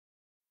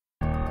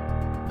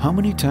How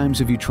many times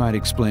have you tried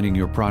explaining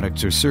your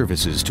products or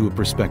services to a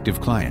prospective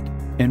client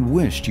and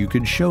wished you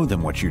could show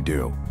them what you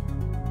do?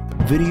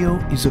 Video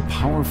is a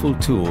powerful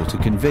tool to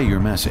convey your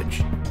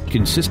message,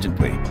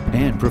 consistently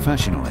and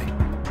professionally.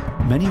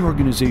 Many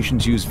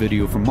organizations use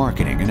video for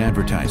marketing and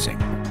advertising.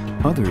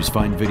 Others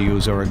find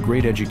videos are a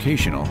great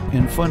educational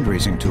and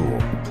fundraising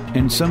tool.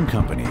 And some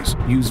companies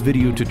use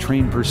video to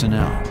train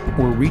personnel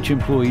or reach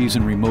employees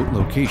in remote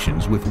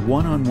locations with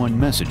one-on-one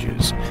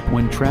messages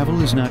when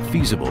travel is not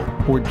feasible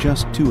or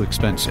just too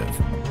expensive.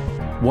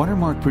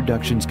 Watermark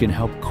Productions can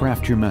help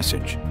craft your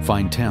message,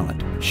 find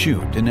talent,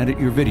 shoot and edit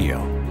your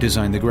video,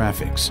 design the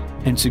graphics,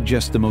 and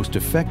suggest the most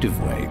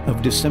effective way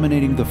of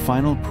disseminating the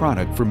final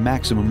product for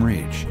maximum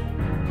reach.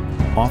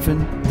 Often,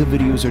 the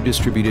videos are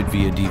distributed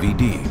via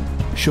DVD,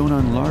 shown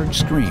on large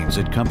screens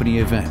at company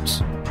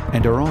events,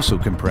 and are also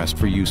compressed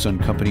for use on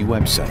company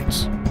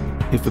websites.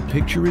 If a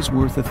picture is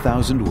worth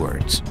 1,000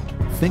 words,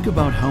 think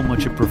about how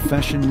much a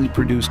professionally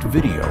produced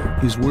video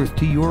is worth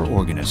to your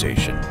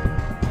organization.